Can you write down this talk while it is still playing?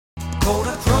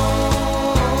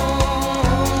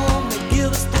Kodachrome, they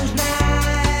give us those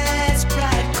nice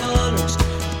bright colors,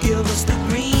 give us the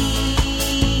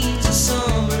greens of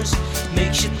summers,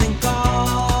 makes you think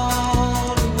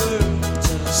all the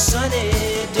world's a sunny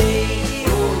day.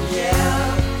 Oh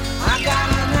yeah, I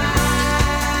got a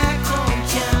Nikon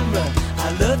camera,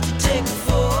 I love to take a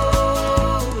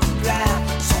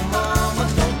photograph, so mama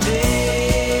don't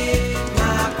take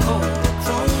my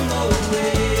Kodachrome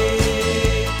away.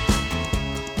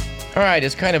 All right,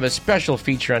 as kind of a special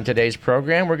feature on today's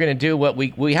program, we're going to do what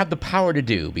we have the power to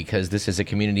do, because this is a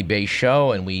community-based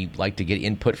show and we like to get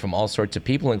input from all sorts of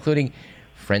people, including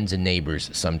friends and neighbors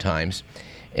sometimes.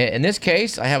 In this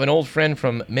case, I have an old friend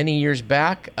from many years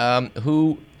back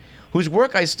whose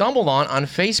work I stumbled on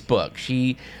Facebook.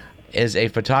 She is a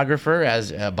photographer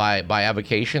by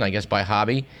avocation, I guess by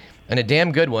hobby, and a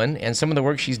damn good one. And some of the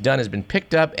work she's done has been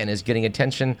picked up and is getting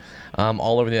attention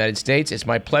all over the United States. It's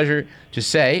my pleasure to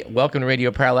say, welcome to Radio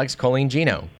Parallax, Colleen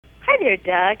Gino. Hi there,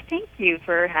 Doug. Thank you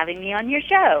for having me on your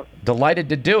show. Delighted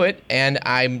to do it, and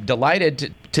I'm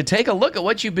delighted to take a look at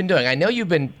what you've been doing. I know you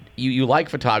like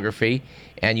photography,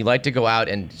 and you like to go out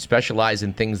and specialize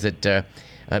in things that,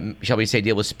 shall we say,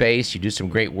 deal with space. You do some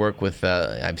great work with,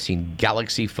 I've seen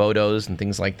galaxy photos and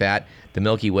things like that, the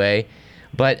Milky Way.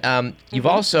 But you've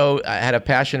also had a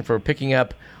passion for picking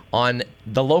up on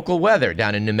the local weather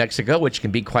down in New Mexico, which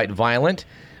can be quite violent.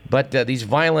 But these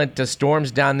violent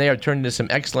storms down there have turned into some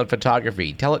excellent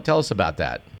photography. Tell us about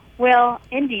that. Well,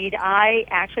 indeed, I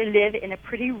actually live in a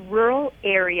pretty rural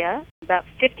area, about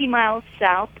 50 miles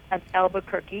south of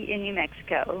Albuquerque in New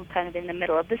Mexico, kind of in the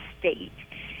middle of the state.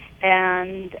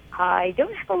 And I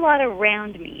don't have a lot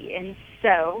around me, and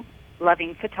so,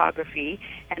 loving photography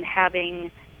and having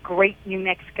great New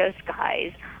Mexico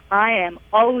skies, I am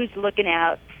always looking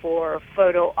out for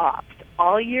photo ops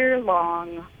all year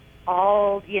long,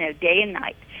 day and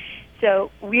night.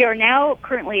 So we are now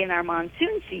currently in our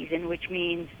monsoon season, which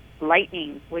means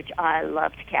lightning, which I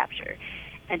love to capture.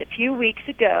 And a few weeks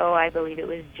ago, I believe it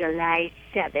was July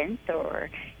 7th,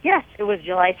 it was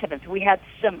July 7th, we had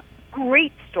some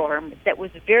great storm that was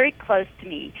very close to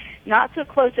me. Not so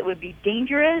close it would be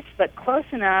dangerous, but close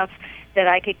enough that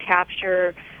I could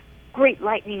capture great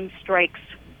lightning strikes,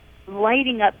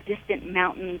 lighting up distant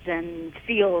mountains and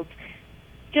fields.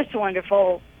 Just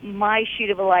wonderful. My shoot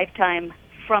of a lifetime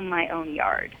from my own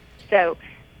yard. So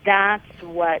that's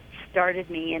what started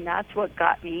me, and that's what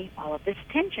got me all of this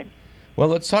attention. Well,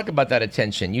 let's talk about that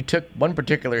attention. You took one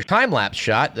particular time-lapse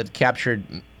shot that captured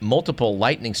multiple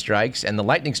lightning strikes, and the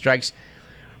lightning strikes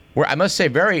were, I must say,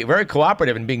 very, very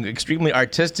cooperative and being extremely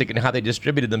artistic in how they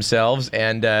distributed themselves.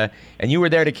 And you were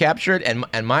there to capture it. And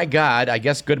my God, I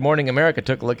guess Good Morning America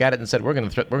took a look at it and said, we're going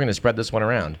to spread this one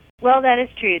around. Well, that is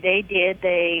true. They did.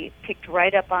 They picked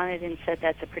right up on it and said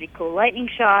that's a pretty cool lightning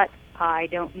shot. I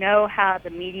don't know how the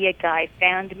media guy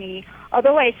found me,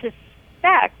 although I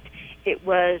suspect it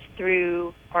was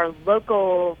through our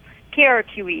local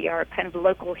KRQE, our kind of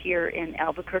local here in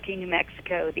Albuquerque, New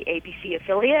Mexico, the ABC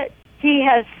affiliate. He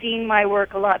has seen my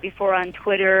work a lot before on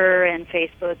Twitter and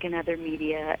Facebook and other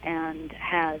media and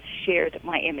has shared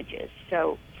my images.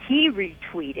 So he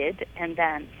retweeted,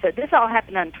 so this all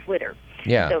happened on Twitter.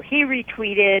 Yeah. So he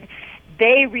retweeted,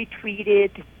 they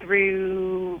retweeted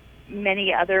through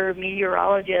many other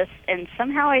meteorologists, and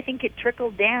somehow I think it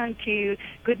trickled down to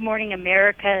Good Morning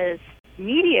America's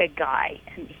media guy,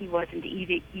 and he wasn't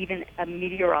even a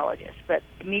meteorologist, but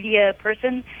a media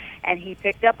person, and he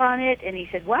picked up on it, and he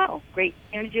said, wow, great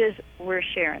images, we're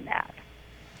sharing that.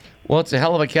 Well, it's a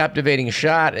hell of a captivating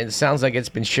shot, and it sounds like it's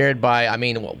been shared by,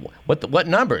 what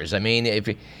numbers?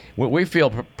 We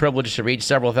feel privileged to reach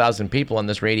several thousand people on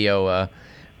this radio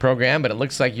program, but it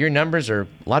looks like your numbers are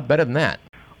a lot better than that.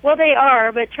 Well, they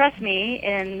are, but trust me,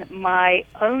 in my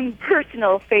own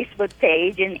personal Facebook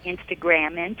page and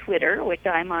Instagram and Twitter, which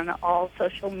I'm on all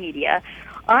social media,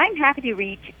 I'm happy to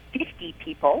reach 50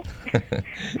 people.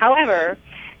 However,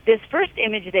 this first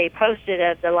image they posted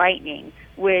of the lightning,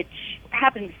 which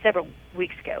happened several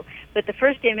weeks ago, but the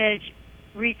first image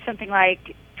reached something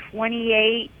like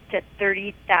 28 to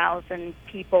 30,000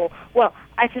 people. Well,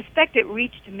 I suspect it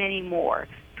reached many more.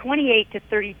 28 to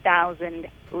 30,000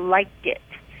 liked it.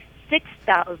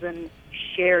 6,000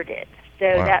 shared it.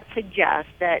 So Wow. That suggests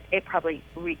that it probably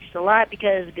reached a lot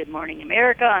because Good Morning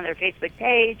America on their Facebook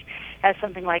page has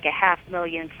something like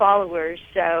 500,000 followers.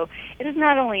 So it is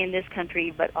not only in this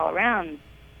country but all around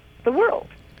the world.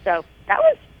 So that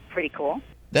was pretty cool.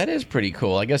 That is pretty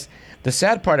cool. I guess the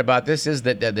sad part about this is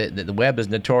that the web is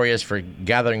notorious for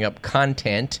gathering up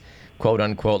content quote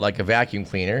unquote, like a vacuum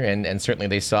cleaner, and certainly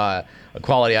they saw a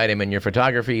quality item in your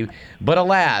photography. But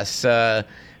alas,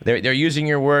 they're using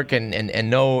your work, and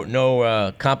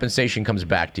no compensation comes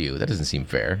back to you. That doesn't seem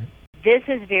fair. This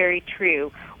is very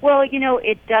true. Well,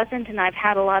 it doesn't, and I've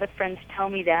had a lot of friends tell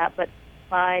me that, but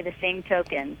by the same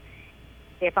token,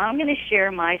 if I'm going to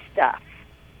share my stuff,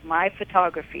 my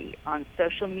photography on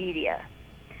social media,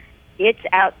 it's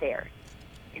out there.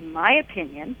 In my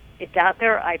opinion, it's out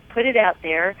there. I put it out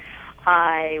there.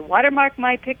 I watermark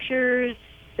my pictures,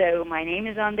 so my name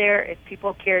is on there. If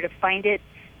people care to find it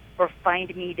or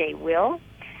find me, they will.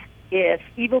 If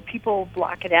evil people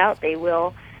block it out, they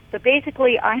will. But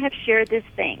basically, I have shared this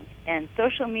thing, and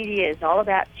social media is all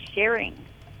about sharing.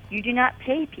 You do not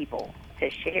pay people to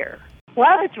share.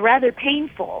 Well, it's rather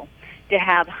painful to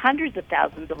have hundreds of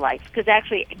thousands of likes, because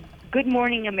actually Good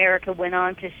Morning America went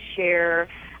on to share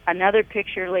another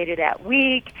picture later that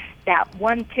week. That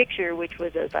one picture, which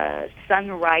was of a sun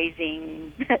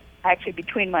rising actually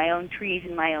between my own trees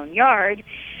in my own yard,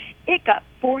 it got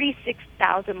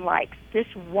 46,000 likes, this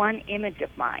one image of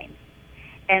mine.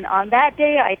 And on that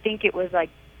day, I think it was like,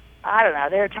 I don't know,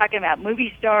 they were talking about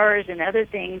movie stars and other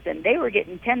things, and they were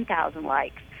getting 10,000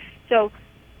 likes. So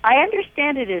I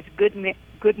understand it as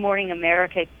Good Morning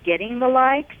America getting the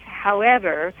likes.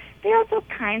 However, they also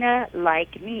kind of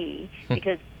like me,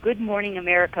 because Good Morning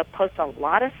America posts a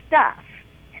lot of stuff,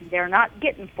 and they're not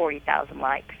getting 40,000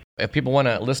 likes. If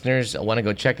listeners want to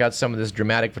go check out some of this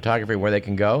dramatic photography, where they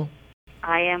can go?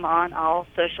 I am on all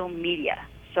social media.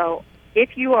 So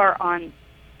if you are on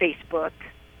Facebook,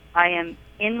 I am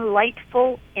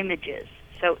Inlightful Images.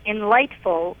 So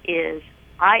Inlightful is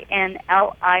INLIGHTFUL.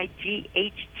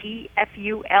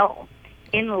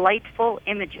 Inlightful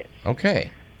Images.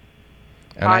 Okay.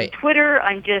 And on Twitter,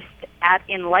 I'm just at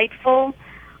Inlightful.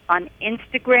 On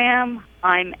Instagram,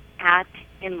 I'm at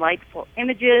Inlightful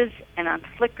Images. And on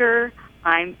Flickr,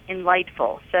 I'm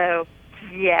Inlightful. So,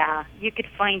 yeah, you could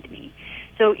find me.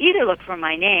 So either look for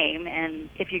my name, and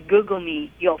if you Google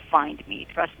me, you'll find me,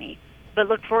 trust me. But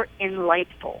look for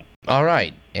Inlightful. All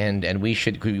right. And why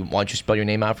don't you spell your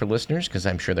name out for listeners? Because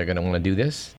I'm sure they're going to want to do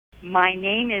this. My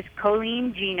name is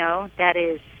Colleen Gino. That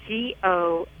is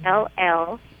COLLEENGINO.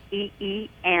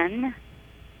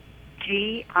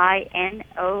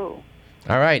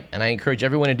 All right. And I encourage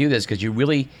everyone to do this, because you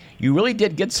really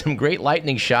did get some great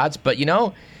lightning shots. But,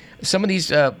 some of these,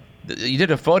 you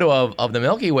did a photo of the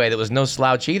Milky Way that was no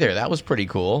slouch either. That was pretty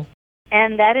cool.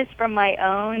 And that is from my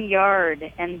own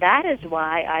yard, and that is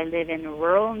why I live in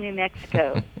rural New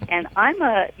Mexico. And I'm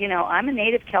a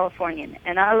native Californian,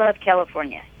 and I love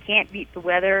California. Can't beat the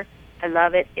weather. I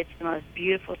love it. It's the most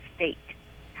beautiful state.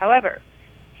 However,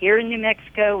 here in New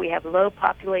Mexico, we have low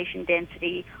population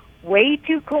density, way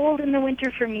too cold in the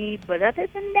winter for me, but other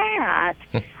than that,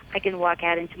 I can walk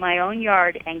out into my own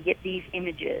yard and get these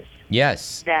images.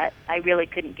 Yes. That I really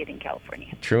couldn't get in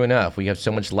California. True enough. We have so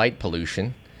much light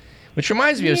pollution. Which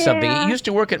reminds me of something. You used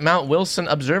to work at Mount Wilson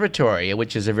Observatory,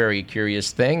 which is a very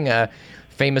curious thing.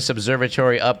 Famous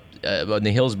observatory up in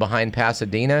the hills behind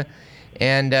Pasadena.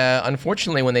 And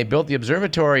unfortunately, when they built the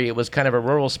observatory, it was kind of a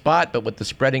rural spot, but with the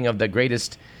spreading of the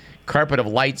greatest carpet of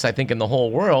lights, I think, in the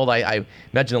whole world, I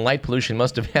imagine the light pollution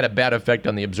must have had a bad effect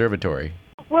on the observatory.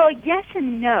 Well, yes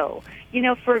and no.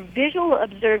 For visual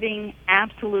observing,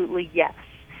 absolutely yes.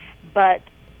 But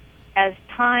as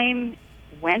time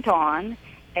went on,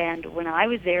 and when I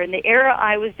was there, in the era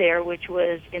I was there, which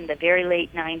was in the very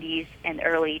late 90s and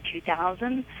early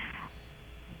 2000s,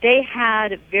 they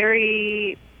had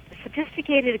very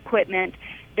sophisticated equipment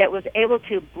that was able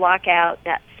to block out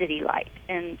that city light.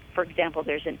 And, for example,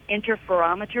 there's an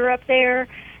interferometer up there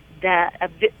that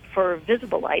for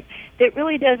visible light that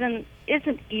really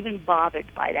isn't even bothered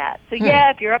by that. So,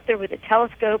 yeah, if you're up there with a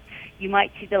telescope, you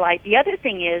might see the light. The other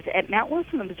thing is, at Mount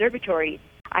Wilson Observatory,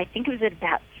 I think it was at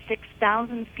about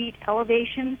 6,000 feet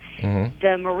elevation. Mm-hmm.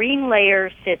 The marine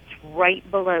layer sits right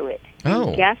below it. Oh.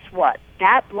 And guess what?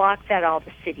 That blocks out all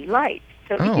the city lights.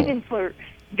 So even for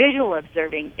visual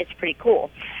observing, it's pretty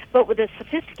cool. But with the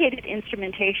sophisticated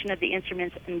instrumentation of the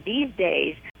instruments in these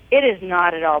days, it is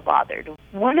not at all bothered.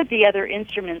 One of the other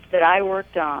instruments that I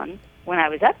worked on when I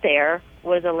was up there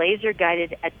was a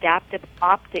laser-guided adaptive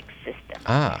optics system.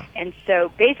 Ah. And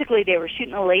so basically they were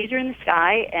shooting a laser in the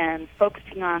sky and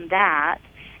focusing on that,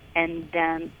 and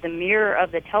then the mirror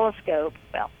of the telescope,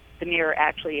 the mirror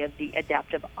actually of the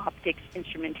adaptive optics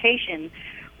instrumentation,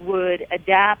 would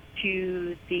adapt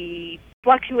to the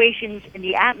fluctuations in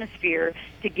the atmosphere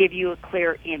to give you a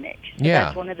clear image. So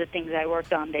that's one of the things I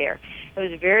worked on there. It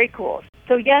was very cool.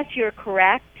 So yes, you're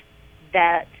correct.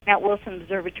 that Mount Wilson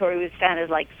Observatory was founded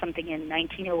like something in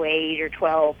 1908 or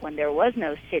 12 when there was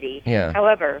no city. Yeah.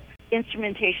 However,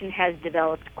 instrumentation has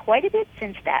developed quite a bit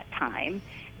since that time,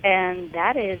 and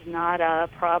that is not a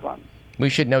problem. We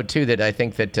should note, too, that I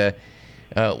think that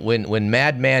when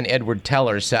madman Edward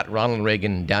Teller sat Ronald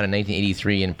Reagan down in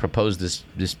 1983 and proposed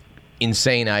this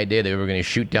insane idea that we were going to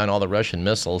shoot down all the Russian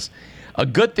missiles, a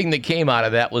good thing that came out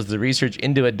of that was the research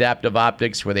into adaptive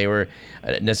optics, where they were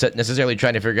necessarily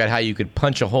trying to figure out how you could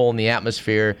punch a hole in the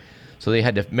atmosphere. So they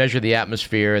had to measure the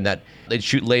atmosphere, and that they'd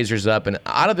shoot lasers up. And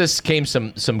out of this came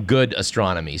some good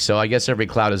astronomy. So I guess every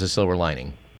cloud has a silver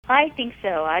lining. I think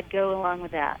so. I'd go along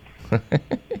with that.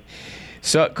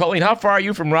 So, Colleen, how far are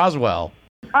you from Roswell?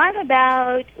 I'm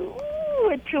about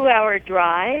a 2-hour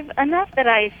drive, enough that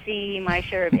I see my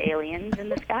share of aliens in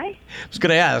the sky. I was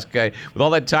going to ask, with all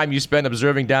that time you spent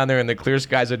observing down there in the clear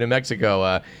skies of New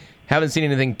Mexico, haven't seen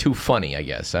anything too funny, I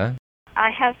guess, huh? I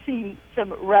have seen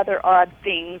some rather odd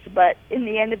things, but in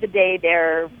the end of the day,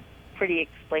 they're pretty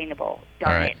explainable.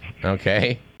 Darn it.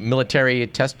 Okay. Military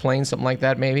test plane, something like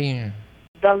that, maybe?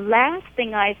 The last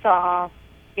thing I saw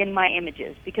in my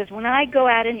images, because when I go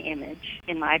at an image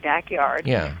in my backyard,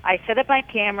 Yeah. I set up my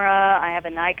camera. I have a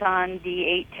Nikon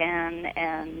D810,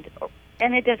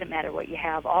 and it doesn't matter what you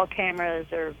have. All cameras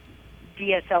or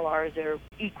DSLRs are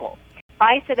equal.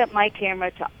 I set up my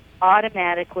camera to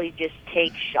automatically just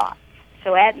take shots.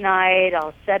 So at night,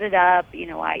 I'll set it up. You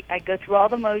know, I go through all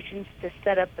the motions to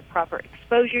set up the proper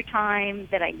exposure time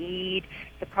that I need,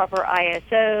 the proper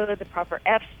ISO, the proper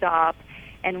f-stop.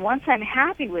 And once I'm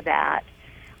happy with that,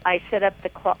 I set up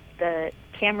the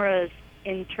camera's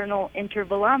internal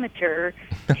intervalometer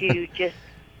to just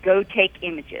go take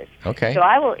images. Okay. So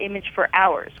I will image for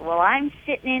hours. While I'm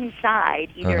sitting inside,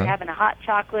 either having a hot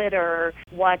chocolate or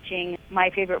watching My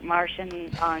Favorite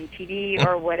Martian on TV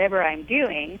or whatever I'm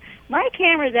doing, my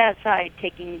camera's outside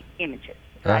taking images.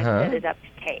 So I set it up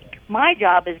to take. My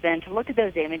job is then to look at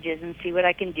those images and see what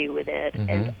I can do with it.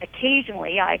 And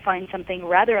occasionally I find something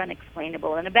rather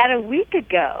unexplainable. And about a week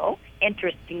ago,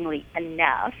 interestingly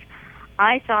enough,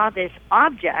 I saw this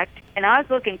object, and I was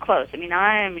looking close. I mean,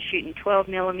 I am shooting 12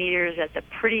 millimeters. That's a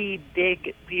pretty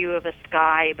big view of a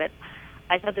sky, but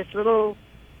I saw this little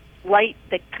light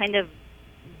that kind of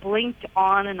blinked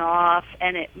on and off,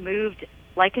 and it moved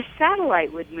like a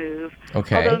satellite would move.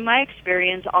 Okay. Although in my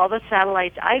experience, all the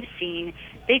satellites I've seen,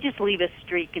 they just leave a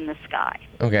streak in the sky.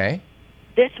 Okay.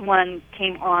 This one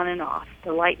came on and off.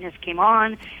 The lightness came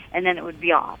on, and then it would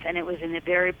be off. And it was in a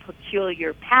very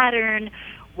peculiar pattern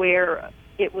where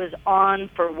it was on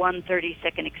for 1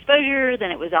 30-second exposure,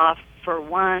 then it was off for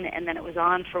 1, and then it was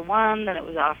on for 1, then it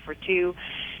was off for 2.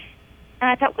 And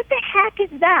I thought, what the heck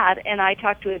is that? And I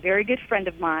talked to a very good friend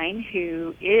of mine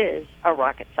who is a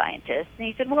rocket scientist, and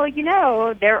he said, well, you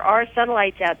know, there are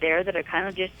satellites out there that are kind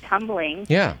of just tumbling.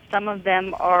 Yeah. Some of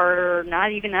them are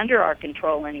not even under our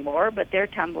control anymore, but they're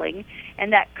tumbling.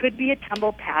 And that could be a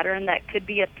tumble pattern. That could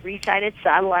be a 3-sided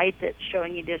satellite that's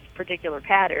showing you this particular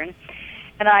pattern.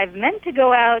 And I've meant to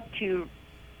go out to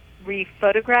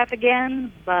re-photograph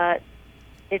again, but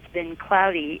it's been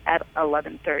cloudy at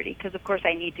 11:30 because, of course,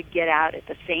 I need to get out at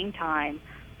the same time,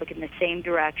 look in the same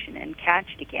direction, and catch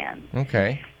it again.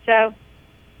 Okay. So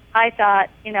I thought,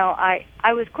 you know, I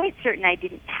was quite certain I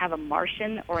didn't have a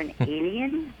Martian or an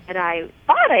alien, but I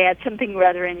thought I had something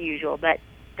rather unusual, but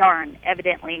darn,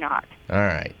 evidently not. All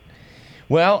right.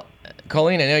 Well,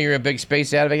 Colleen, I know you're a big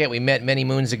space advocate. We met many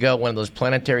moons ago at one of those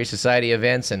Planetary Society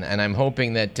events, and I'm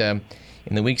hoping that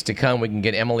in the weeks to come we can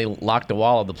get Emily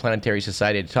Lockdewall of the Planetary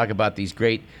Society to talk about these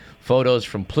great photos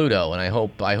from Pluto, and I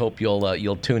hope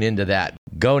you'll tune into that.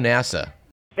 Go NASA.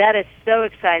 That is so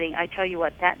exciting. I tell you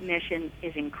what, that mission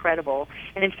is incredible.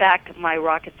 And in fact, my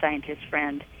rocket scientist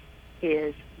friend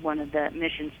is one of the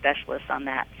mission specialists on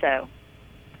that. So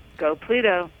go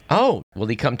Pluto. Oh, will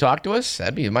he come talk to us?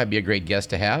 It might be a great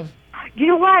guest to have. You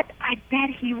know what? I bet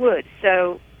he would.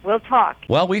 So we'll talk.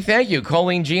 Well, we thank you,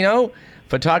 Colleen Gino,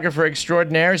 photographer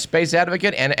extraordinaire, space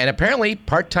advocate, and apparently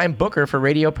part-time booker for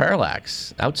Radio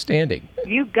Parallax. Outstanding.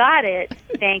 You got it.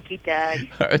 Thank you, Doug.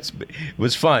 It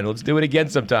was fun. Let's do it again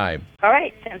sometime. All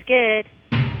right. Sounds good.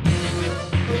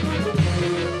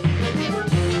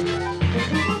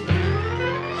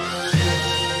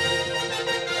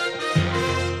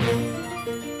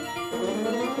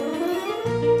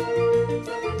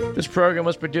 This program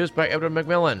was produced by Edward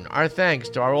McMillan. Our thanks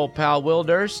to our old pal Will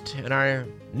Durst and our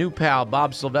new pal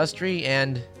Bob Silvestri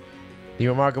and the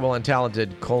remarkable and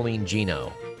talented Colleen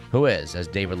Gino, who is, as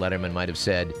David Letterman might have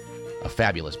said, a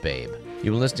fabulous babe.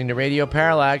 You've been listening to Radio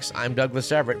Parallax. I'm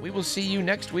Douglas Everett. We will see you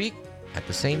next week at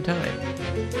the same time.